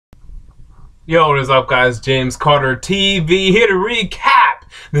Yo, what is up, guys? James Carter TV here to recap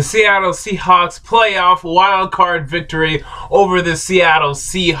the Seattle Seahawks playoff wildcard victory over the Seattle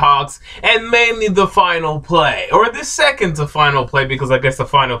Seahawks, and mainly the final play, or the second to final play, because I guess the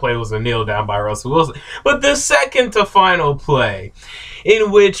final play was a kneel down by Russell Wilson, but the second to final play, in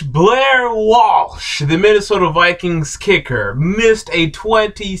which Blair Walsh, the Minnesota Vikings kicker, missed a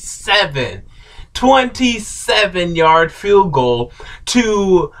 27-yard field goal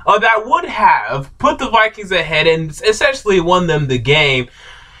to that would have put the Vikings ahead and essentially won them the game,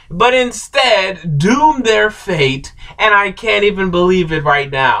 but instead doomed their fate, and I can't even believe it right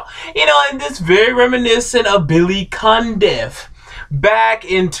now. You know, and this very reminiscent of Billy Cundiff back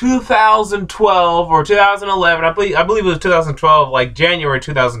in 2012 or 2011. I believe it was 2012, like January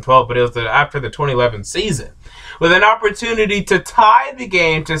 2012, but it was after the 2011 season, with an opportunity to tie the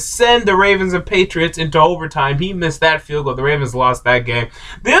game to send the Ravens and Patriots into overtime. He missed that field goal. The Ravens lost that game.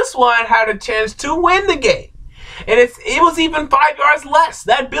 This one had a chance to win the game, and it was even 5 yards less.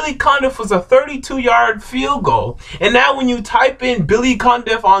 That Billy Cundiff was a 32-yard field goal, and now when you type in Billy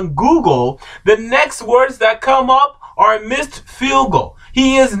Cundiff on Google, the next words that come up are missed field goal.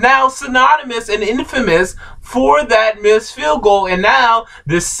 He is now synonymous and infamous for that missed field goal, and now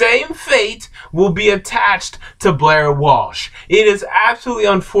the same fate will be attached to Blair Walsh. It is absolutely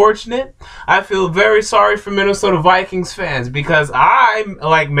unfortunate. I feel very sorry for Minnesota Vikings fans, because I,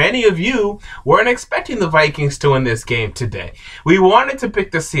 like many of you, weren't expecting the Vikings to win this game today. We wanted to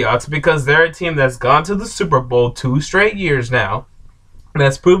pick the Seahawks because they're a team that's gone to the Super Bowl 2 straight years now,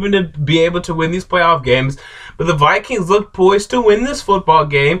 that's proven to be able to win these playoff games. But the Vikings look poised to win this football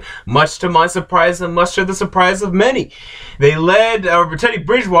game, much to my surprise and much to the surprise of many. They led, Teddy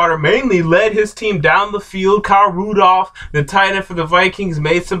Bridgewater mainly led his team down the field. Kyle Rudolph, the tight end for the Vikings,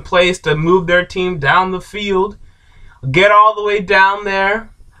 made some plays to move their team down the field, get all the way down there,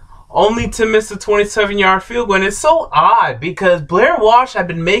 only to miss a 27-yard field goal. And it's so odd because Blair Walsh had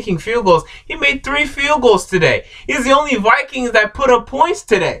been making field goals. He made 3 field goals today. He's the only Vikings that put up points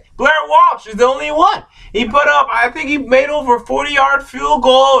today. Blair Walsh is the only one. He put up, I think he made over a 40-yard field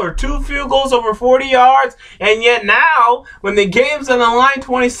goal or 2 field goals over 40 yards. And yet now, when the game's on the line,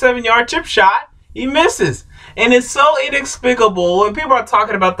 27-yard chip shot, he misses. And it's so inexplicable when people are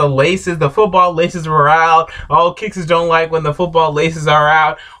talking about the laces, the football laces were out. Oh, kickers don't like when the football laces are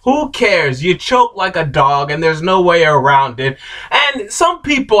out. Who cares? You choke like a dog and there's no way around it. And some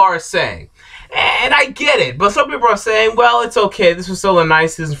people are saying, and I get it, but some people are saying, well, it's okay. This was still a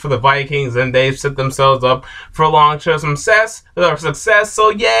nice season for the Vikings, and they've set themselves up for a long-term success. So,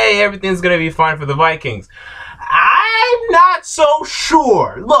 yay, everything's going to be fine for the Vikings. I'm not so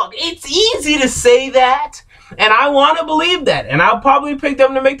sure. Look, it's easy to say that, and I want to believe that, and I'll probably pick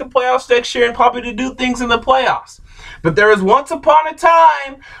them to make the playoffs next year and probably to do things in the playoffs. But there was once upon a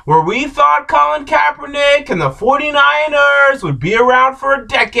time where we thought Colin Kaepernick and the 49ers would be around for a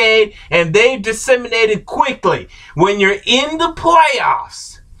decade, and they've disseminated quickly. When you're in the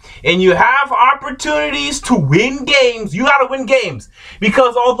playoffs and you have opportunities to win games, you got to win games.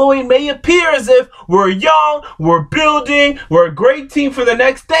 Because although it may appear as if we're young, we're building, we're a great team for the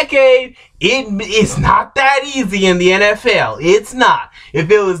next decade, it's not that easy in the NFL. It's not.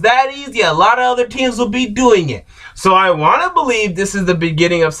 If it was that easy, a lot of other teams will be doing it. So I want to believe this is the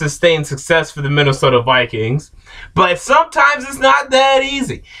beginning of sustained success for the Minnesota Vikings. But sometimes it's not that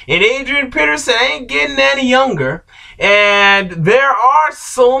easy. And Adrian Peterson ain't getting any younger. And there are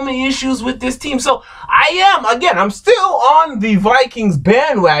so many issues with this team. So I'm still on the Vikings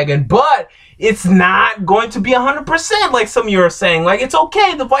bandwagon, but it's not going to be 100% like some of you are saying. Like, it's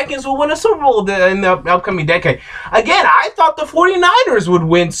okay, the Vikings will win a Super Bowl in the upcoming decade. Again, I thought the 49ers would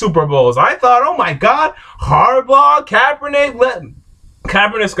win Super Bowls. I thought, oh my God, Harbaugh,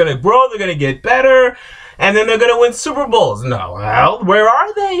 Kaepernick's going to grow, they're going to get better, and then they're going to win Super Bowls. No, well, where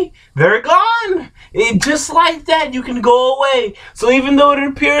are they? They're gone. Just like that, you can go away. So even though it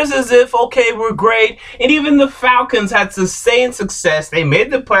appears as if, okay, we're great, and even the Falcons had sustained success. They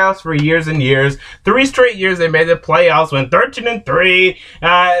made the playoffs for years and years. 3 straight years they made the playoffs, went 13-3,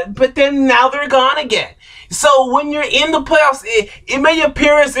 but then now they're gone again. So when you're in the playoffs, it may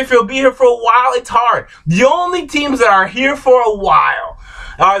appear as if you'll be here for a while. It's hard. The only teams that are here for a while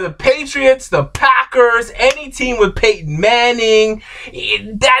are the Patriots, the Packers, any team with Peyton Manning.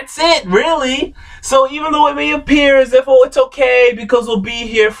 That's it, really. So even though it may appear as if, oh, it's okay because we'll be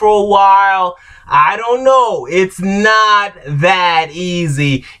here for a while, I don't know. It's not that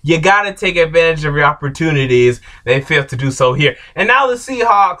easy. You got to take advantage of your opportunities. They failed to do so here. And now the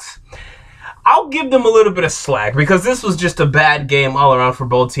Seahawks. I'll give them a little bit of slack because this was just a bad game all around for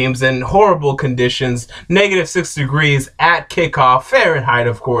both teams in horrible conditions. -6 degrees at kickoff. Fahrenheit,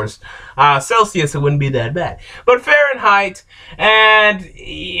 of course. Celsius, it wouldn't be that bad. But Fahrenheit, and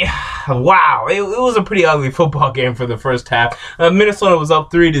wow, it was a pretty ugly football game for the first half. Minnesota was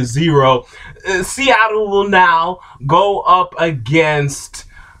up 3-0. Seattle will now go up against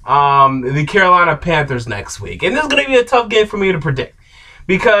the Carolina Panthers next week. And this is going to be a tough game for me to predict,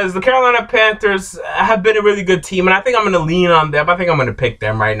 because the Carolina Panthers have been a really good team, and I think I'm going to lean on them. I think I'm going to pick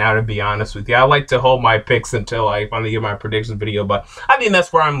them right now, to be honest with you. I like to hold my picks until I finally get my predictions video, but I think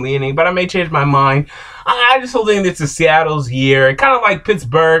that's where I'm leaning, but I may change my mind. I just don't think this is Seattle's year. Kind of like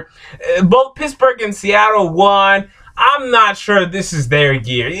Pittsburgh. Both Pittsburgh and Seattle won. I'm not sure this is their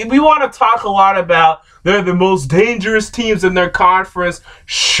year. We want to talk a lot about they're the most dangerous teams in their conference.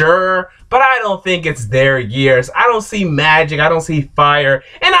 Sure. But I don't think it's their years. I don't see magic. I don't see fire.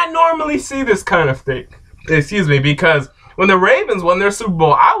 And I normally see this kind of thing. Excuse me, because when the Ravens won their Super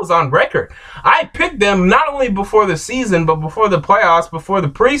Bowl, I was on record. I picked them not only before the season, but before the playoffs, before the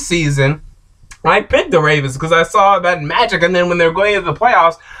preseason. I picked the Ravens because I saw that magic, and then when they're going into the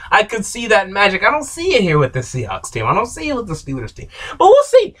playoffs, I could see that magic. I don't see it here with the Seahawks team. I don't see it with the Steelers team. But we'll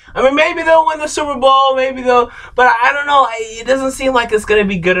see. I mean, maybe they'll win the Super Bowl. Maybe they'll... But I don't know. It doesn't seem like it's going to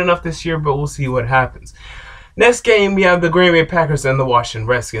be good enough this year, but we'll see what happens. Next game, we have the Green Bay Packers and the Washington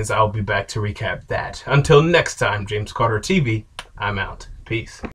Redskins. I'll be back to recap that. Until next time, James Carter TV, I'm out. Peace.